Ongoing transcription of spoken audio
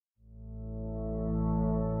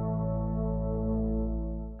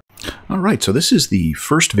Alright, so this is the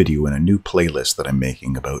first video in a new playlist that I'm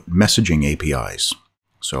making about messaging APIs.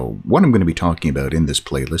 So what I'm going to be talking about in this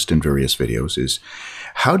playlist and various videos is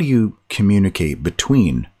how do you communicate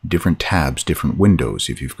between different tabs, different windows.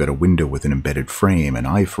 If you've got a window with an embedded frame, an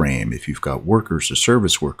iframe, if you've got workers or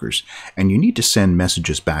service workers, and you need to send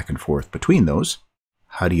messages back and forth between those,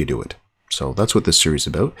 how do you do it? So that's what this series is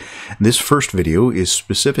about. This first video is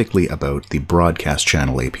specifically about the broadcast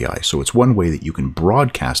channel API. So it's one way that you can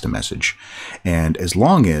broadcast a message. And as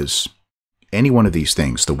long as any one of these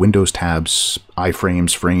things, the Windows tabs,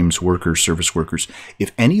 iframes, frames, workers, service workers,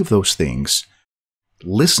 if any of those things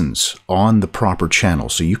listens on the proper channel,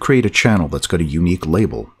 so you create a channel that's got a unique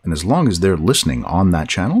label, and as long as they're listening on that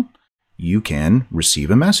channel, you can receive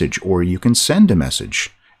a message or you can send a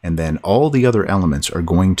message. And then all the other elements are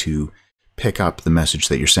going to pick up the message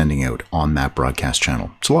that you're sending out on that broadcast channel.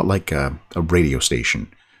 It's a lot like a radio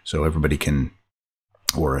station. So everybody can,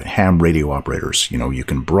 or ham radio operators, you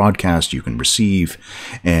can broadcast, you can receive,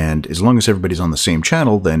 and as long as everybody's on the same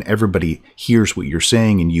channel, then everybody hears what you're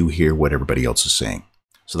saying and you hear what everybody else is saying.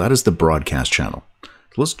 So that is the broadcast channel. So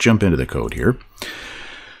let's jump into the code here.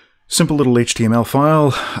 Simple little HTML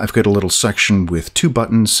file. I've got a little section with 2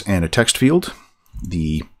 buttons and a text field.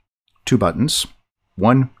 The 2 buttons,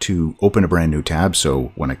 one to open a brand new tab.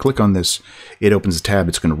 So when I click on this, it opens a tab.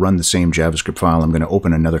 It's going to run the same JavaScript file. I'm going to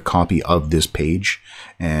open another copy of this page,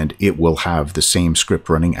 and it will have the same script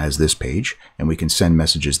running as this page. And we can send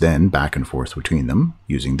messages then back and forth between them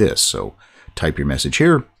using this. So type your message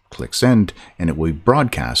here, click send, and it will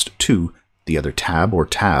broadcast to the other tab or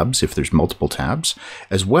tabs if there's multiple tabs,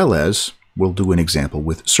 as well as we'll do an example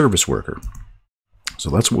with service worker. So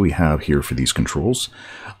that's what we have here for these controls.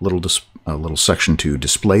 A little section to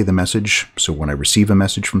display the message. So when I receive a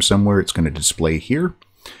message from somewhere, it's going to display here.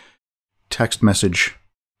 Text message,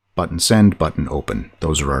 button send, button open.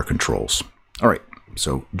 Those are our controls. All right,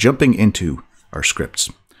 so jumping into our scripts.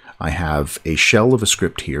 I have a shell of a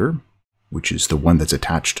script here, which is the one that's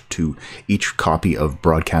attached to each copy of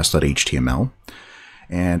broadcast.html.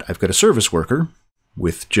 And I've got a service worker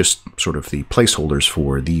with just sort of the placeholders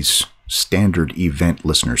for these standard event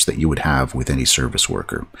listeners that you would have with any service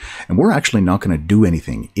worker. And we're actually not going to do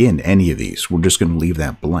anything in any of these. We're just going to leave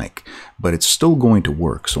that blank, but it's still going to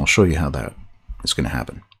work. So I'll show you how that is going to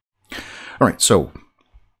happen. All right, so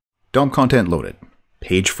DOM content loaded.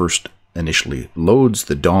 Page first initially loads,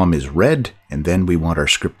 the DOM is red, and then we want our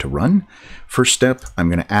script to run. First step, I'm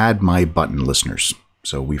going to add my button listeners.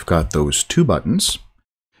 So we've got those 2 buttons,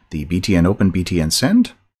 the btn open, btn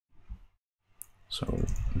send. So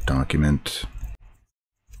document.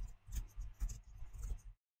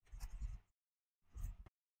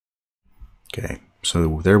 Okay,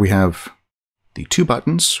 so there we have the 2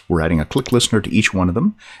 buttons. We're adding a click listener to each one of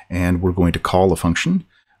them, and we're going to call a function.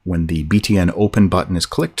 When the btn open button is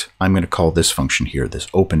clicked, I'm going to call this function here, this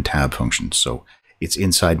open tab function. So it's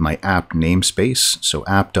inside my app namespace. So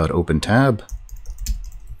app.openTab.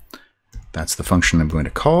 That's the function I'm going to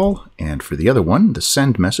call. And for the other one, the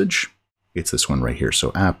send message, it's this one right here.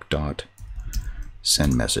 So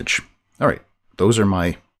app.sendMessage. All right, those are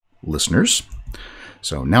my listeners.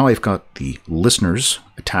 So now I've got the listeners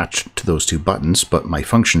attached to those 2 buttons, but my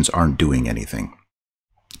functions aren't doing anything.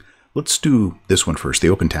 Let's do this one first, the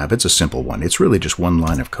open tab. It's a simple one. It's really just one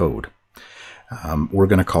line of code. We're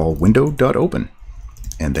going to call window.open.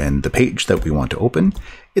 And then the page that we want to open,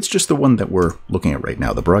 it's just the one that we're looking at right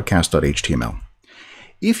now, the broadcast.html.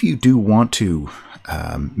 If you do want to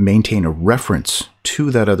maintain a reference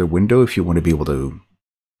to that other window, if you want to be able to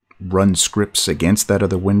run scripts against that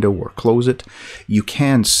other window or close it, you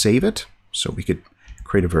can save it. So we could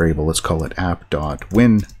create a variable, let's call it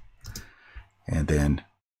app.win, and then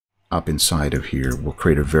up inside of here, we'll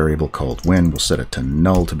create a variable called win. We'll set it to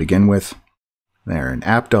null to begin with. There, and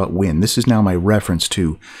app.win. This is now my reference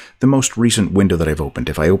to the most recent window that I've opened.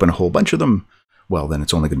 If I open a whole bunch of them, well, then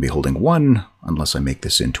it's only going to be holding 1 unless I make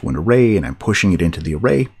this into an array and I'm pushing it into the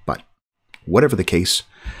array. But whatever the case,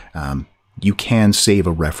 you can save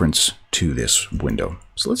a reference to this window.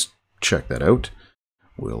 So let's check that out.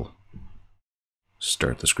 We'll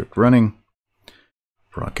start the script running.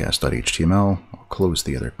 Broadcast.html. I'll close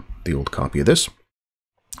the old copy of this.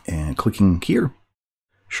 And clicking here,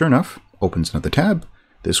 sure enough, opens another tab.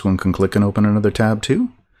 This one can click and open another tab too.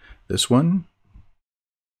 This one,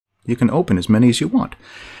 you can open as many as you want.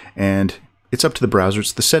 And it's up to the browser.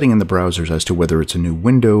 It's the setting in the browsers as to whether it's a new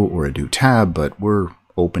window or a new tab, but we're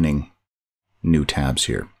opening new tabs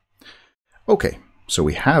here. Okay, so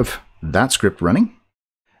we have that script running.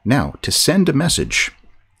 Now, to send a message,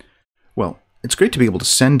 well, it's great to be able to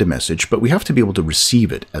send a message, but we have to be able to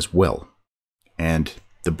receive it as well. And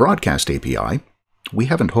The broadcast API, we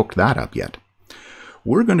haven't hooked that up yet.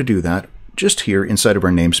 We're going to do that just here inside of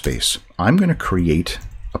our namespace. I'm going to create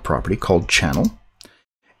a property called channel,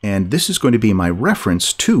 and this is going to be my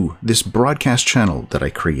reference to this broadcast channel that I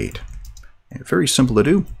create. And very simple to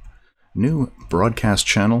do. New broadcast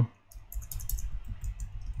channel.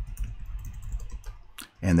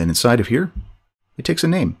 And then inside of here, it takes a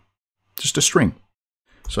name, just a string.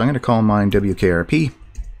 So I'm going to call mine WKRP.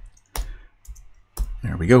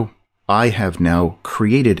 There we go. I have now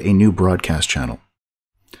created a new broadcast channel.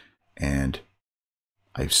 And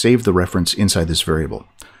I've saved the reference inside this variable.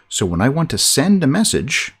 So when I want to send a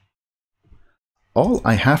message, all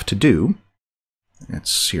I have to do,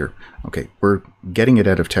 it's here. Okay, we're getting it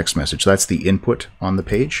out of text message. That's the input on the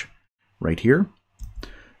page right here.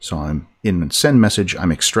 So I'm in send message,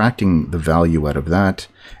 I'm extracting the value out of that.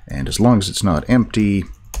 And as long as it's not empty,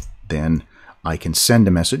 then I can send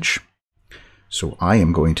a message. So I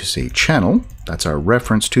am going to say channel, that's our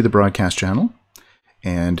reference to the broadcast channel,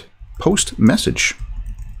 and post message.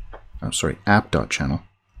 App.channel.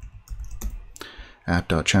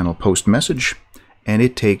 App.channel post message, and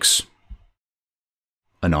it takes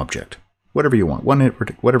an object, whatever you want,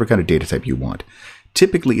 whatever kind of data type you want.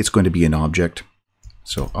 Typically, it's going to be an object.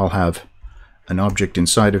 So I'll have an object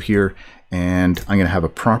inside of here, and I'm going to have a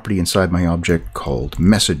property inside my object called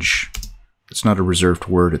message. It's not a reserved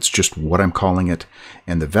word, it's just what I'm calling it.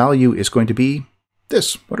 And the value is going to be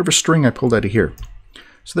this, whatever string I pulled out of here.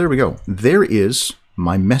 So there we go. There is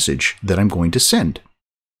my message that I'm going to send.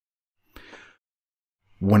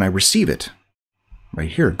 When I receive it, right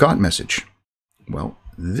here, got message. Well,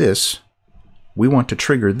 this, we want to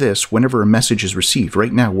trigger this whenever a message is received.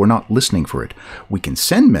 Right now, we're not listening for it. We can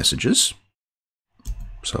send messages.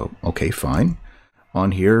 So, okay, fine.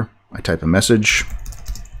 On here, I type a message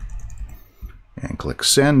and click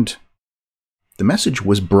send. The message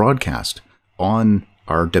was broadcast on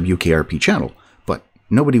our WKRP channel, but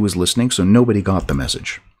nobody was listening, so nobody got the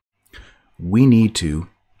message. We need to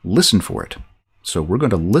listen for it. So we're going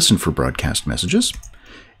to listen for broadcast messages,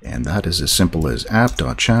 and that is as simple as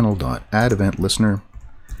app.channel.addEventListener.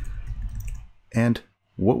 And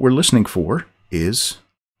what we're listening for is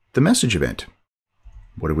the message event.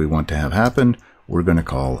 What do we want to have happen? We're going to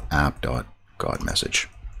call app.getMessage.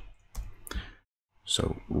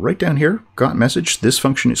 So right down here, got message, this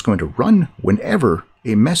function is going to run whenever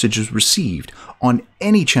a message is received on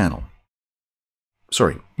any channel.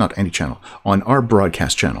 Sorry, not any channel, on our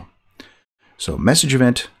broadcast channel. So message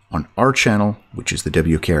event on our channel, which is the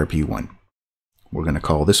WKRP one. We're going to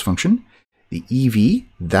call this function the EV.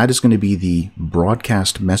 That is going to be the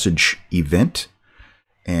broadcast message event.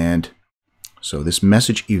 And so this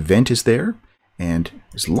message event is there. And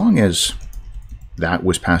as long as that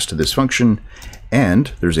was passed to this function,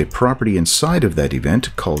 and there's a property inside of that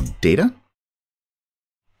event called data,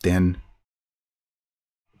 then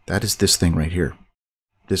that is this thing right here.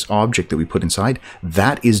 This object that we put inside,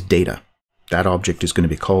 that is data. That object is going to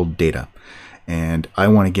be called data. And I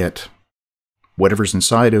want to get whatever's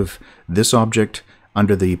inside of this object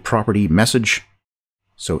under the property message.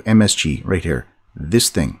 So MSG right here, this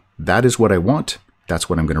thing, that is what I want. That's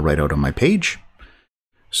what I'm going to write out on my page.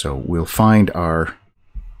 So we'll find our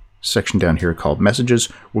section down here called messages.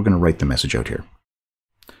 We're going to write the message out here.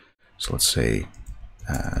 So let's say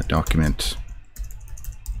document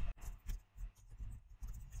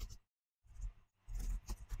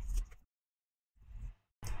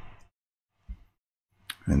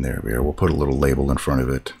and there we are. We'll put a little label in front of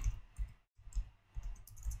it.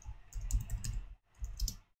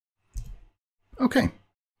 Okay,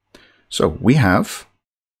 so we have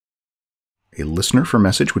a listener for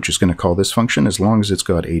message, which is going to call this function. As long as it's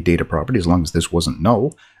got a data property, as long as this wasn't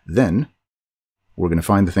null, then we're going to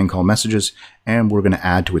find the thing called messages, and we're going to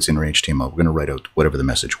add to its inner HTML. We're going to write out whatever the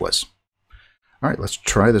message was. All right, let's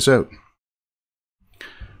try this out.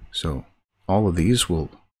 So all of these will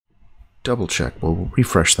double check. We'll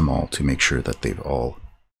refresh them all to make sure that they've all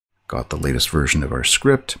got the latest version of our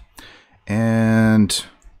script. And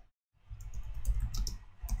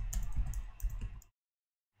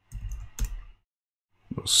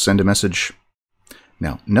we'll send a message.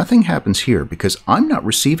 Now, nothing happens here because I'm not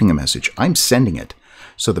receiving a message. I'm sending it.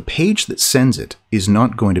 So the page that sends it is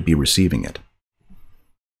not going to be receiving it.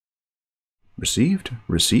 Received,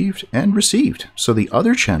 received, and received. So the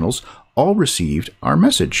other channels all received our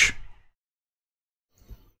message.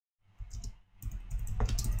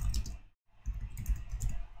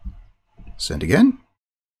 Send again.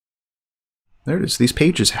 There it is. These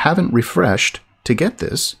pages haven't refreshed to get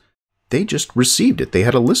this. They just received it. They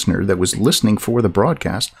had a listener that was listening for the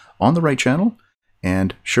broadcast on the right channel,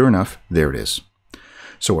 and sure enough, there it is.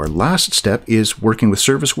 So our last step is working with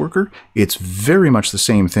service worker. It's very much the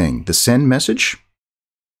same thing. The send message,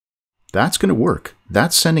 that's going to work.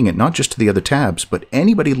 That's sending it not just to the other tabs, but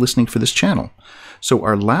anybody listening for this channel. So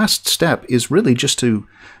our last step is really just to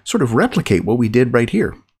sort of replicate what we did right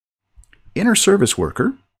here. In our service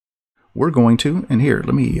worker, we're going to, and here,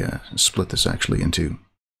 let me split this actually into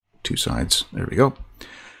two sides. There we go.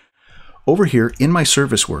 Over here in my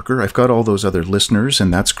service worker, I've got all those other listeners,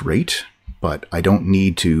 and that's great, but I don't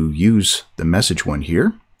need to use the message one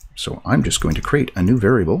here. So I'm just going to create a new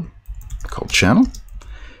variable called channel,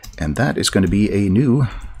 and that is going to be a new,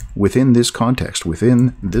 within this context,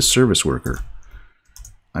 within this service worker.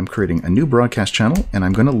 I'm creating a new broadcast channel, and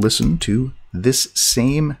I'm going to listen to this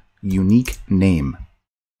same unique name,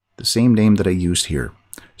 the same name that I used here.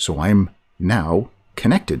 So I'm now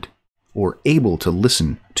connected or able to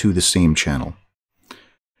listen to the same channel.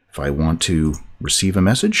 If I want to receive a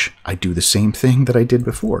message, I do the same thing that I did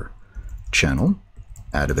before. Channel,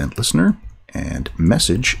 add event listener, and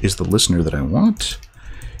message is the listener that I want.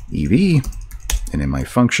 EV, and in my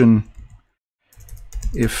function,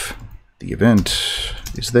 if the event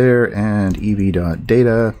is there, and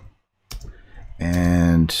ev.data,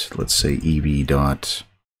 and let's say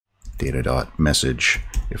ev.data.message.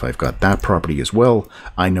 If I've got that property as well,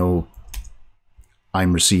 I know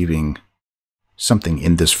I'm receiving something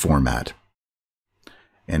in this format.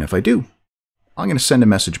 And if I do, I'm going to send a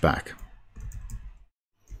message back.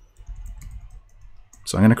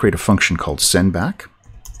 So I'm going to create a function called sendBack.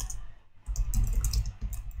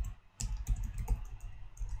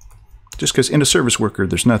 Just because in a service worker,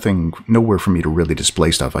 there's nowhere for me to really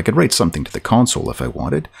display stuff. I could write something to the console if I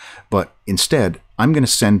wanted, but instead, I'm going to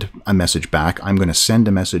send a message back. I'm going to send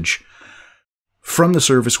a message from the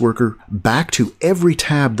service worker back to every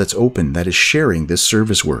tab that's open that is sharing this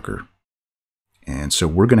service worker. And so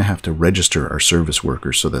we're going to have to register our service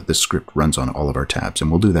worker so that this script runs on all of our tabs,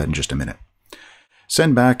 and we'll do that in just a minute.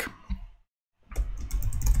 Send back.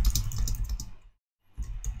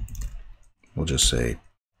 We'll just say,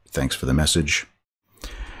 thanks for the message.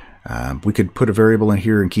 We could put a variable in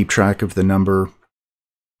here and keep track of the number.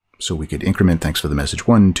 So we could increment thanks for the message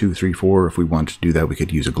 1, 2, 3, 4. If we want to do that, we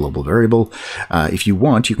could use a global variable. If you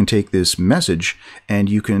want, you can take this message and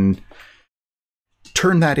you can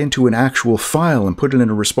turn that into an actual file and put it in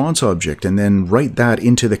a response object and then write that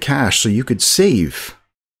into the cache. So you could save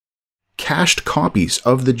cached copies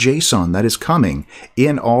of the JSON that is coming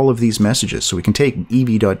in all of these messages. So we can take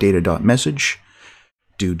ev.data.message,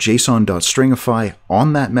 do json.stringify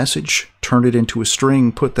on that message, turn it into a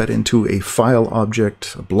string, put that into a file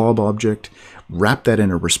object, a blob object, wrap that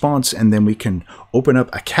in a response, and then we can open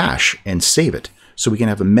up a cache and save it. So we can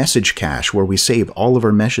have a message cache where we save all of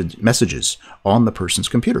our messages on the person's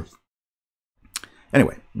computer.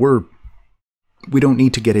 Anyway, we don't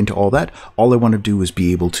need to get into all that. All I want to do is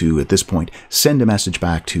be able to, at this point, send a message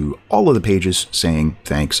back to all of the pages saying,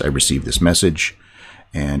 thanks, I received this message.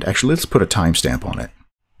 And actually, let's put a timestamp on it.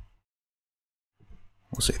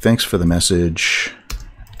 We'll say, thanks for the message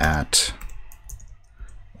at,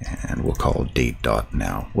 and we'll call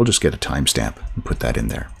date.now. We'll just get a timestamp and put that in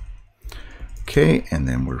there. Okay, and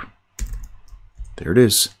then there it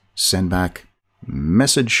is, send back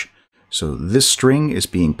message. So this string is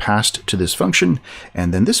being passed to this function,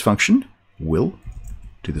 and then this function will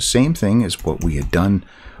do the same thing as what we had done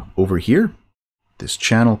over here, this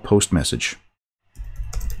channel post message.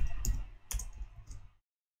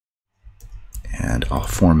 And I'll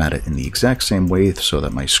format it in the exact same way so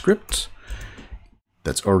that my script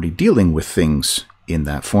that's already dealing with things in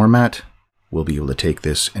that format will be able to take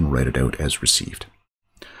this and write it out as received.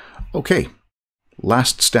 Okay,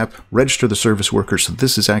 last step, register the service worker. So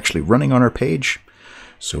this is actually running on our page.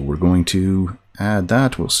 So we're going to add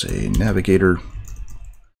that. We'll say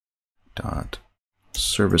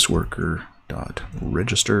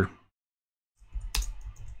navigator.serviceworker.register.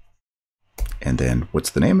 And then what's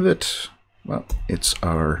the name of it? Well, it's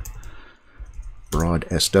our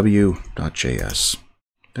broadsw.js.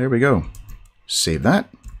 There we go. Save that.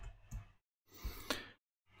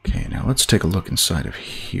 Okay, now let's take a look inside of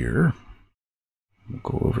here. We'll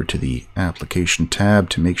go over to the application tab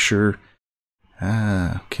to make sure.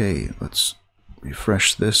 Okay, let's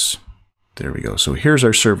refresh this. There we go. So here's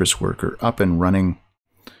our service worker up and running.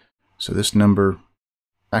 So this number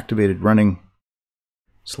activated, running.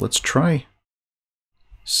 So let's try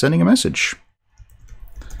sending a message.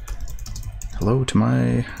 Hello to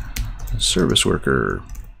my service worker.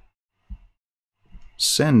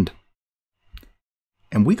 Send.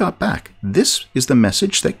 And we got back. This is the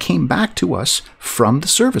message that came back to us from the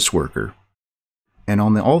service worker. And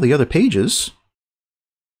on all the other pages,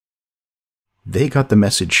 they got the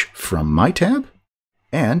message from my tab,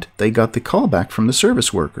 and they got the callback from the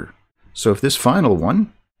service worker. So if this final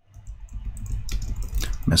one,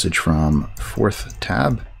 message from 4th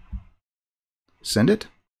tab, send it.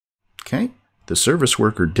 Okay, the service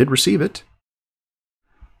worker did receive it.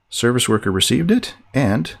 Service worker received it,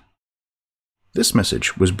 and this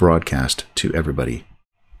message was broadcast to everybody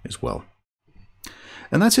as well.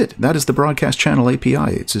 And that's it. That is the Broadcast Channel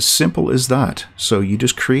API. It's as simple as that. So you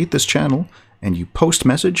just create this channel and you post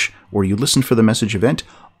message, or you listen for the message event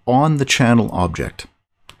on the channel object.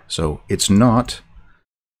 So it's not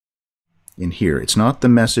in here. It's not the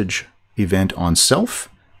message event on self,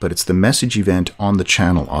 but it's the message event on the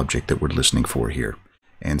channel object that we're listening for here.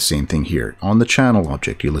 And same thing here. On the channel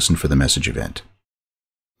object, you listen for the message event.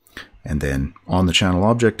 And then on the channel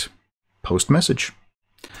object, post message.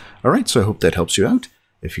 All right, so I hope that helps you out.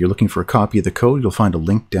 If you're looking for a copy of the code, you'll find a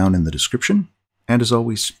link down in the description. And as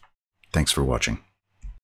always, thanks for watching.